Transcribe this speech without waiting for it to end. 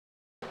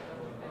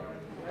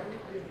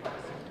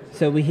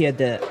So we're here at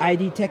the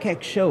ID Tech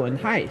X show, and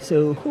hi,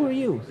 so who are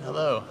you?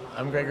 Hello,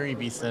 I'm Gregory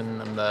Beeson.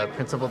 I'm the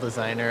principal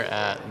designer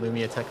at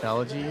Loomia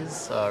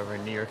Technologies over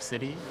in New York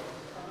City.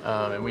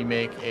 And we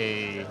make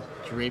a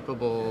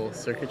drapable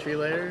circuitry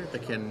layer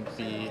that can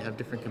have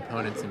different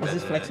components embedded.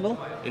 Is this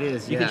flexible? In it. It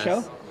is, You yes.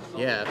 can show?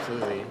 Yeah,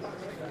 absolutely.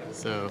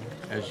 So,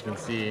 as you can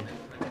see, you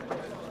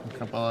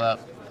can pull it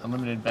up,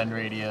 unlimited bend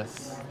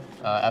radius,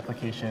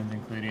 applications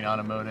including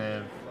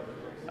automotive,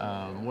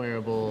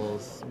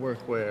 wearables,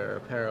 workwear,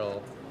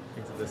 apparel,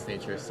 things of this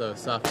nature. So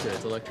soft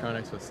goods,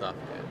 electronics with soft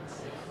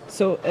goods.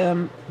 So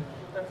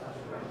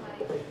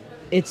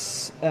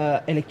it's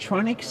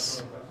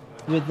electronics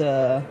with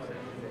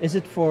is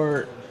it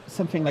for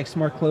something like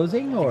smart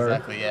clothing or?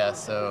 Exactly, yeah.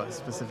 So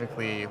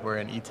specifically, we're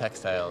in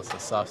e-textiles, a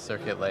soft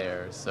circuit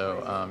layer, so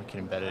you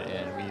can embed it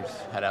in. We've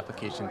had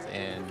applications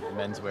in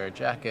menswear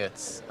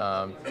jackets,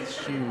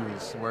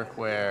 shoes,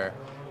 workwear,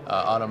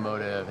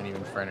 automotive, and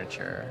even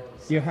furniture.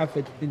 Do you have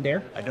it in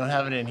there? I don't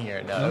have it in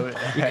here, no.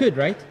 You could,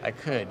 right? I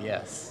could,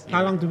 yes.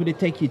 How long would it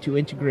take you to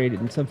integrate it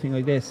in something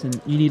like this? And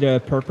you need a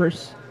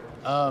purpose?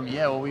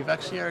 Yeah, well, we've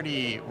actually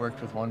already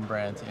worked with one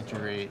brand to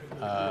integrate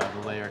the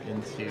layer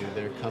into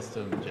their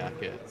custom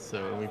jacket.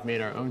 So we've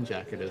made our own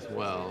jacket as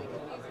well.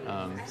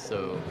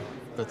 So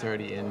that's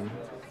already in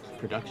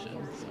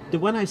production. So. The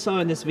one I saw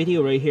in this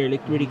video right here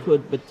looked really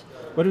good, but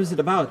what was it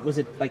about? Was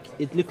it like,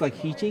 it looked like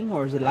heating,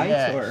 or is it lights?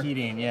 Yeah, or?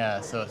 Heating,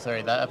 yeah. So,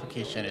 sorry, that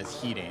application is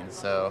heating.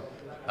 So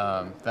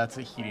that's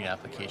a heating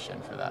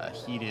application for that. A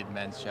heated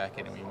men's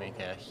jacket, and we make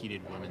a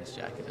heated women's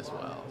jacket as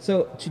well.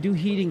 So to do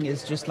heating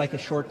is just like a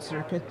short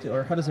circuit,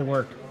 or how does it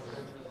work?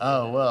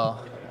 Oh,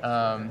 well,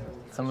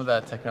 some of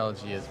that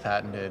technology is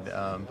patented,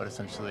 but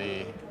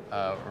essentially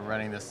we're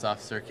running this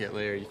soft circuit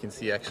layer. You can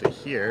see actually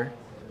here,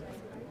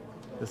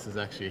 this is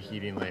actually a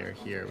heating layer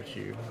here, which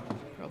you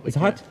probably It's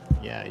hot?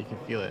 Yeah, you can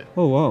feel it.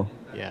 Oh, wow.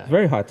 Yeah.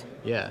 Very hot.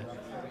 Yeah.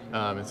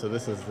 And so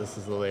this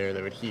is the layer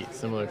that would heat,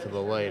 similar to the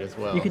light as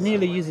well. You can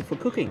nearly use it for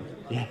cooking.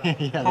 Yeah.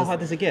 How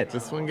hot does it get?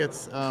 This one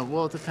gets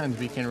well. It depends.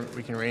 We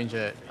can range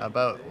it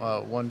about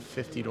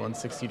 150 to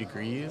 160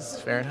 degrees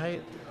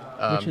Fahrenheit.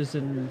 Which is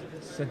in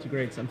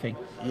centigrade something.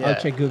 Yeah.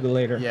 I'll check Google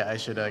later. Yeah, I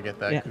should get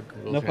that Yeah,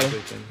 Google no problem.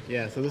 translation.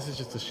 Yeah, so this is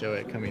just to show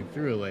it coming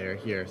through a layer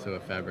here, so a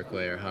fabric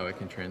layer, how it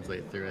can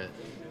translate through it.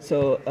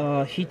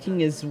 So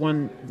heating is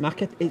one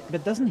market,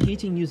 but doesn't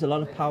heating use a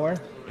lot of power?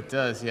 It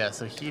does, yeah.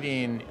 So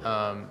heating,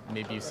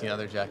 maybe you've seen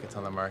other jackets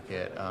on the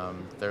market.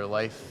 Their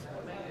life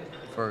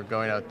for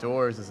going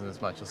outdoors isn't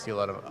as much. You'll see a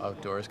lot of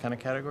outdoors kind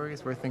of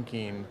categories. We're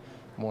thinking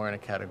more in a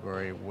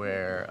category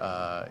where,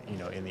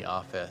 in the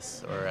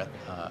office or at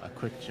a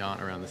quick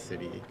jaunt around the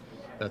city.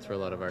 That's where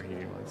a lot of our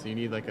heating ones. So you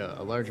need like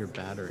a larger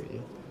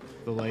battery.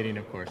 The lighting,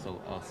 of course,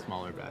 a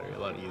smaller battery, a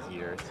lot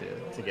easier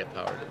to get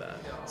power to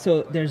that.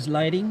 So there's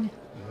lighting,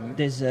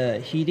 there's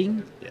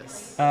heating.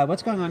 Yes.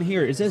 What's going on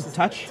here? Is this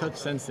touch? Touch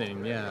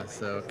sensing, yeah.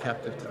 So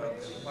captive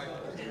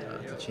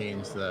touch to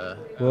change the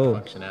Whoa.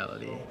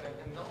 functionality.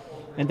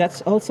 And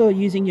that's also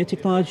using your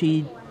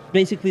technology,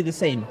 basically the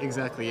same.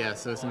 Exactly, yeah.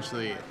 So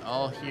essentially,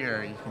 all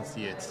here you can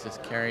see it's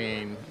just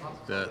carrying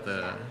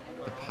the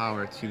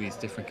power to these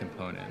different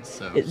components.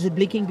 So Is it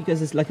blinking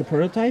because it's like a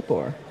prototype,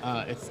 or?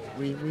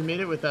 we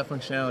made it with that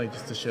functionality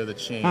just to show the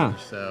change. Ah.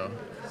 So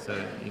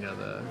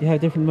the You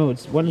have different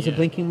modes. One is a Yeah.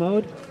 blinking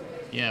mode.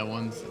 yeah,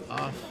 one's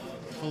off,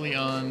 fully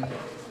on,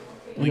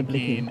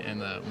 blinking,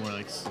 and the more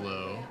like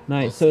slow.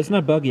 Nice. So it's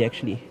not buggy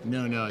actually.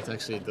 No, it's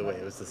actually the way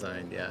it was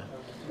designed. Yeah.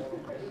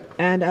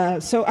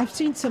 And so I've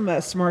seen some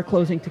smart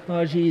clothing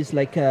technologies,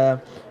 like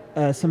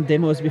some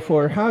demos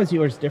before. How is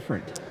yours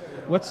different?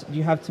 Do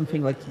you have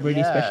something like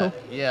really special?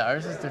 Yeah,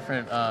 ours is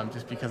different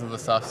just because of the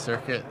soft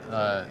circuit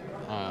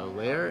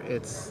layer.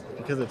 It's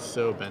because it's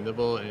so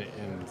bendable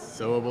and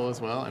sewable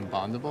as well, and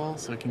bondable,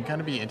 so it can kind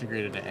of be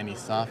integrated to any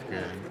soft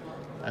good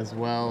as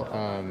well.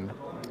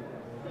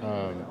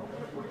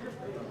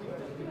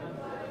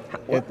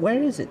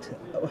 Where is it?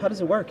 How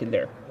does it work in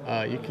there?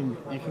 You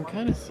can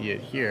kind of see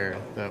it here,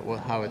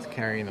 how it's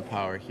carrying the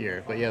power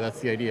here. But yeah, that's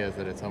the idea, is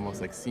that it's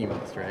almost like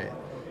seamless, right?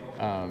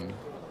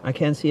 I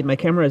can't see it. My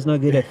camera is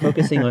not good at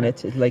focusing on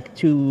it. It's like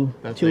too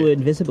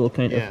invisible,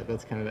 kind of. Yeah,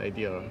 that's kind of the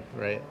idea,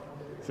 right?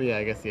 So yeah,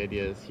 I guess the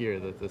idea is here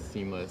that the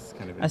seamless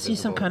kind of invisible. I see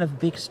some kind of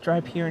big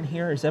stripe here and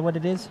here. Is that what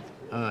it is?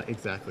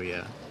 Exactly,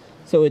 yeah.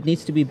 So it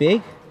needs to be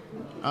big?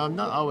 Not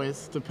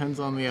always. Depends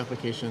on the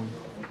application.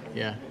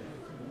 Yeah.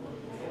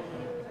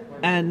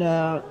 And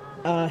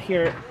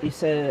here you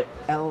said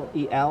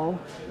LEL?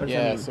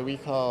 Yeah, so we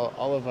call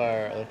all of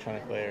our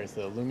electronic layers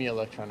the Loomia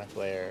electronic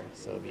layer,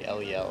 so the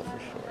LEL for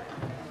short.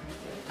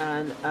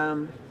 And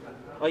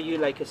are you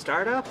like a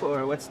startup,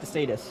 or what's the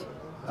status?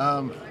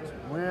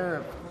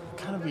 We're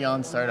kind of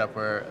beyond startup.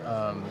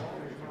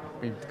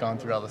 We've gone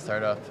through all the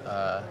startup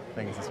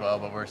things as well,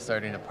 but we're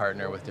starting to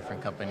partner with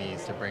different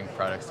companies to bring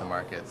products to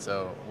market.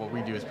 So what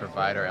we do is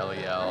provide our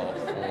LEL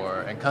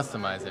and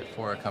customize it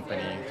for a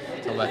company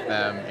to let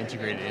them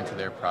integrate it into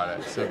their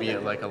product. So be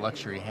it like a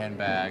luxury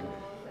handbag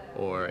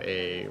or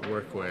a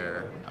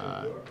workwear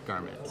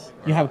garment.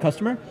 You have a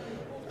customer?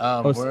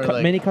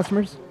 We're many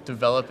customers?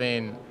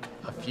 developing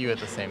a few at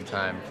the same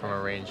time from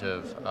a range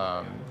of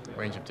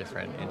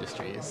different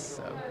industries.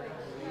 So.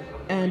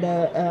 And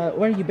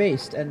where are you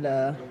based? And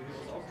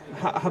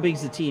how big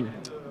is the team?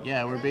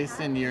 Yeah, we're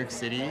based in New York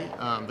City.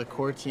 The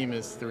core team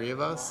is 3 of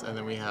us, and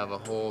then we have a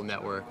whole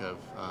network of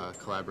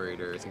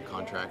collaborators and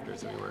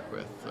contractors that we work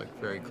with like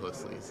very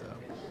closely. So.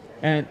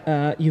 And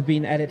you've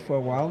been at it for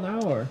a while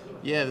now, or?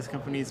 Yeah, this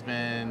company's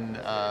been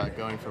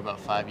going for about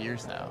 5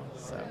 years now.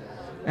 So.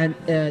 And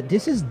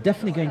this is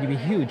definitely going to be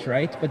huge,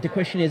 right? But the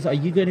question is, are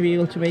you going to be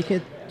able to make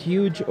it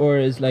huge, or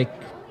is like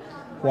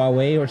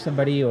Huawei or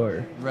somebody,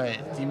 or? Right.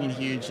 Do you mean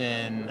huge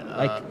in?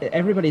 Like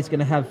everybody's going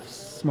to have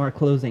smart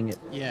clothing.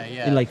 Yeah,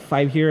 yeah. In like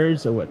 5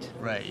 years or what?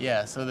 Right.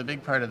 Yeah. So the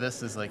big part of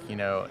this is like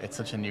it's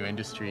such a new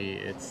industry.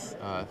 It's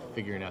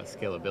figuring out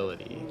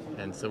scalability,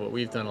 and so what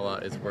we've done a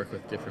lot is work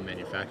with different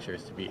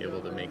manufacturers to be able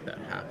to make that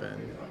happen.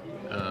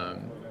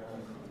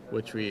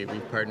 Which we've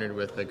partnered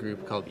with a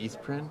group called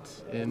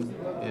Eastprint in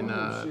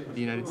the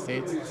United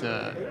States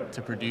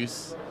to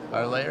produce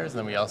our layers, and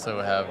then we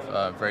also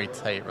have very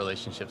tight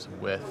relationships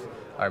with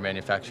our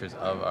manufacturers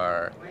of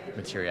our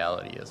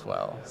materiality as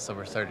well. So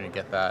we're starting to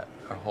get that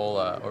our whole,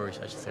 or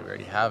I should say, we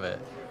already have it,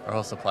 our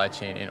whole supply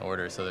chain in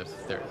order. So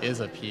if there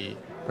is a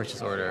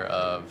purchase order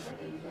of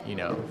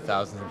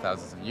thousands and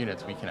thousands of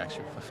units, we can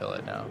actually fulfill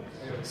it now.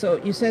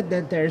 So you said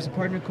that there's a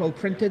partner called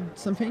Printed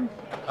something?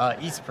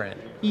 Eastprint.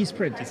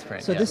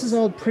 Eastprint. So yes. This is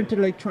all printed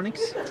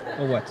electronics,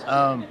 or what?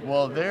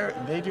 Well,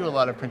 they do a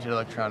lot of printed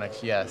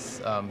electronics,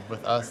 yes.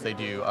 With us, they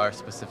do our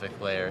specific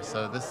layer.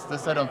 So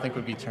this I don't think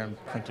would be termed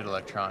printed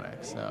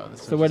electronics. No.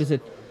 So what is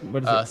it?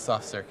 What is it?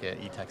 Soft circuit,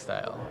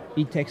 e-textile.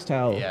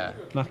 E-textile Yeah.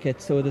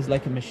 market. So there's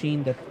like a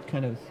machine that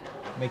kind of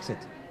makes it.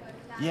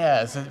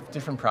 Yeah, it's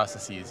different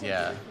processes,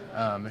 yeah.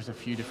 There's a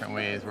few different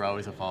ways. We're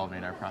always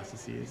evolving our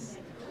processes.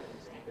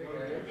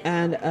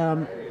 And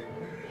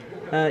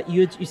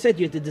you said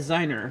you're the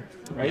designer,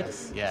 right?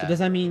 Yes, yeah. So does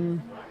that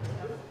mean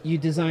you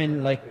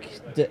design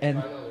like the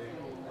end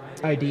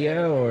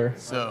idea, or?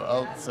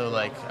 So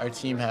like our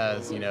team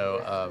has,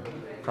 a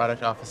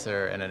product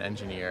officer and an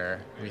engineer,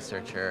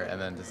 researcher,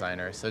 and then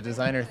designer. So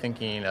designer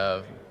thinking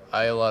of,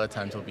 I a lot of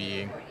times will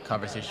be in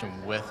conversation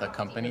with a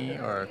company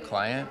or a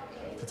client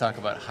to talk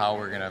about how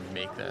we're going to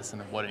make this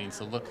and what it needs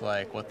to look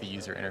like, what the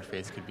user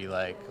interface could be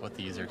like, what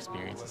the user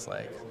experience is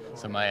like.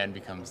 So my end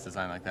becomes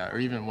design like that, or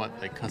even what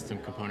like custom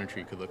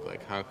componentry could look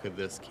like. How could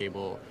this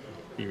cable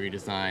be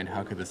redesigned?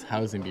 How could this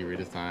housing be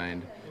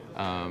redesigned?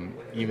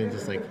 Even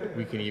just like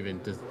we can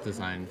even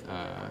design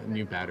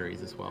new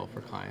batteries as well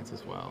for clients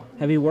as well.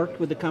 Have you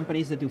worked with the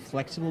companies that do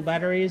flexible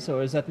batteries,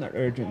 or is that not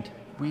urgent?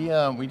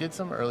 We did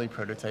some early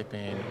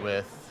prototyping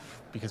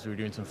because we were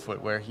doing some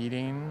footwear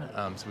heating,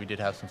 so we did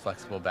have some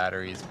flexible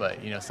batteries, but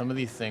some of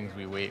these things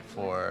we wait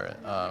for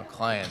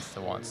clients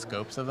to want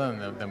scopes of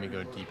them, and then we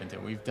go deep into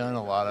it. We've done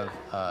a lot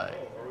of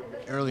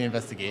early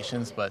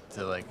investigations, but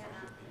to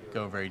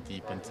go very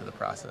deep into the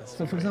process.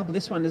 So for example,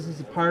 this is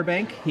a power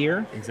bank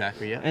here.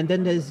 Exactly, yeah. And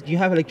then do you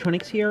have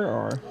electronics here,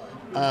 or?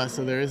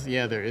 So there is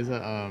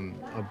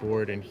a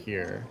board in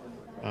here.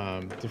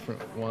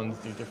 Different ones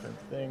do different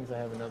things. I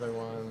have another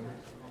one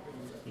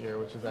here,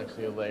 which is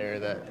actually a layer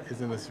that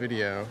is in this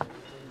video.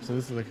 So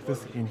this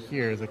in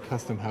here is a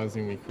custom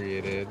housing we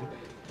created.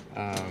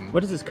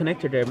 What is this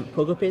connector there?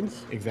 Pogo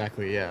pins?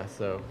 Exactly, yeah.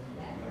 So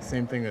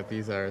same thing that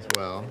these are as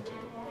well.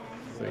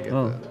 So you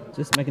get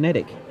just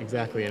magnetic.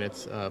 Exactly, and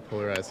it's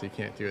polarized, so you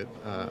can't do it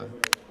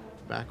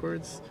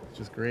backwards, which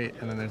is great.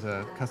 And then there's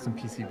a custom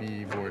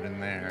PCB board in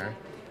there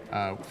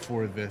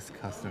for this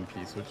custom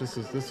piece, which this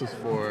was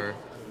for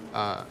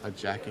a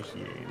jacket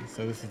heating.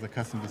 So this is the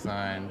custom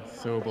design,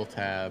 sewable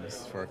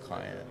tabs for a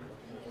client.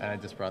 And I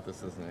just brought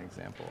this as an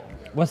example.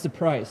 What's the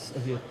price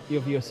of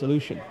your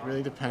solution? It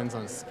really depends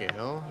on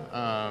scale.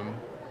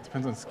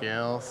 Depends on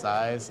scale,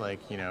 size.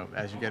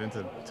 As you get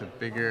into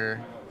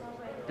bigger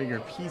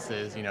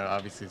pieces,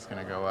 obviously it's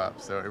going to go up.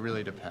 So it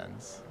really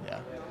depends. Yeah.